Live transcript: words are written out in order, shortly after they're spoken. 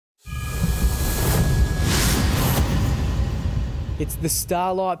It's the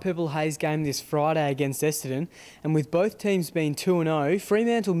Starlight Purple Haze Game this Friday against Essendon, and with both teams being 2-0,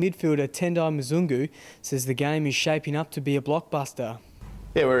 Fremantle midfielder Tendai Mzungu says the game is shaping up to be a blockbuster.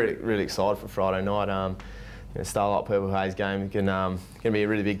 Yeah, we're really excited for Friday night. Starlight Purple Haze Game going to be a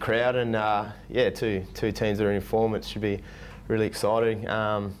really big crowd, and yeah, two teams that are in form. It should be really exciting.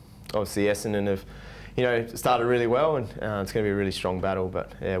 Obviously, Essendon have started really well, and it's going to be a really strong battle.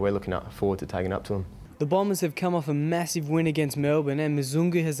 But yeah, we're looking forward to taking up to them. The Bombers have come off a massive win against Melbourne, and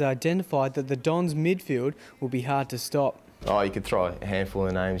Mzungu has identified that the Dons' midfield will be hard to stop. Oh, you could throw a handful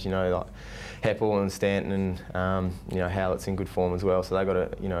of names, like Heppel and Stanton, and Howlett's in good form as well. So they've got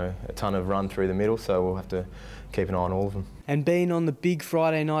a ton of run through the middle. So we'll have to keep an eye on all of them. And being on the big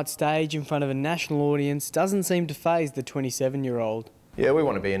Friday night stage in front of a national audience doesn't seem to faze the 27-year-old. Yeah, we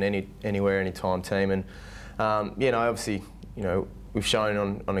want to be an anywhere, anytime team, and obviously, we've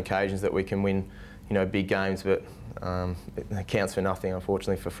shown on occasions that we can win, big games, but it counts for nothing,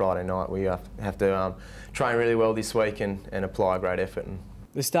 unfortunately, for Friday night. We have to train really well this week and apply a great effort.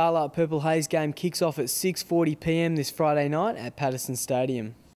 The Starlight Purple Haze Game kicks off at 6:40 p.m. this Friday night at Patterson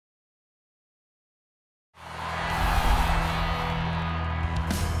Stadium.